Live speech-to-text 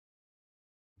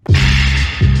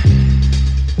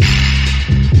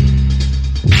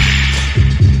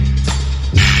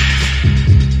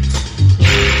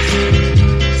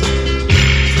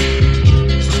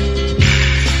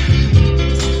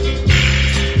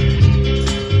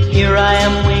I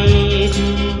am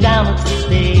waiting down at the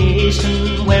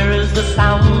station. Where is the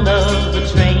sound of the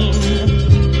train?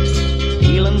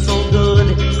 Feeling so good,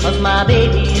 'cause my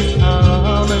baby is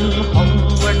coming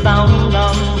homeward bound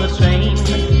on the train.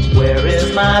 Where is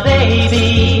my baby?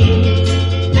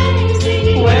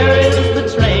 Where is the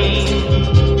train?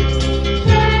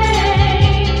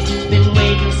 Been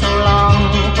waiting so long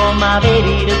for my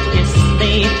baby to kiss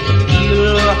me, to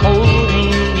feel her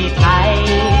holding me tight.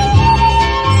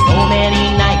 So many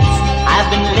nights I've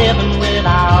been living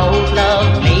without love.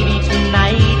 Maybe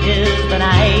tonight is the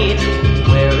night.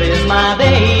 Where is my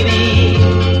baby?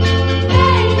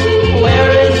 Where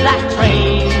is that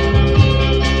train?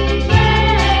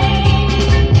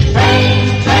 Train,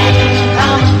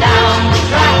 coming down the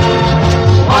track.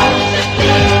 Won't it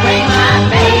please bring my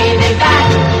baby back?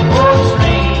 Oh,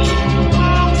 train,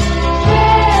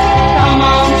 come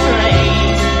on,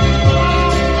 train.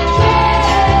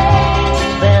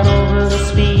 Then over the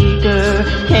speaker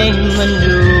came the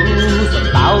news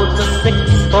about the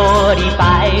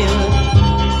 6:45.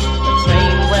 The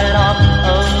train went off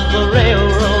of the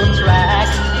railroad track.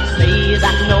 Say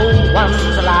that no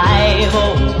one's alive.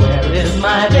 Oh, where is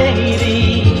my baby?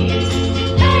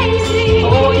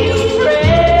 Oh, you train,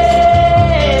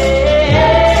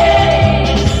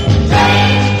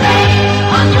 train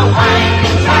on your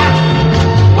winding track.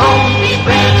 Won't be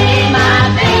bringing my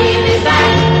baby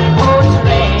back. Oh,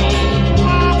 train,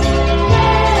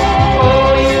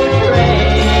 oh, you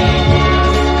train.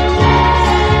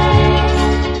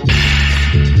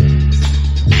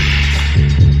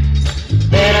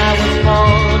 Then I was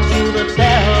called to the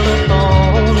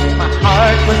telephone. My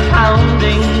heart was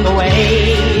pounding away.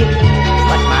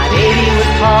 But my baby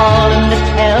was calling to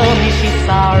tell me she's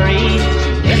sorry she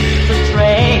missed the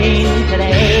train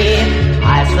today.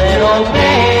 I said, oh,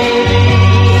 baby.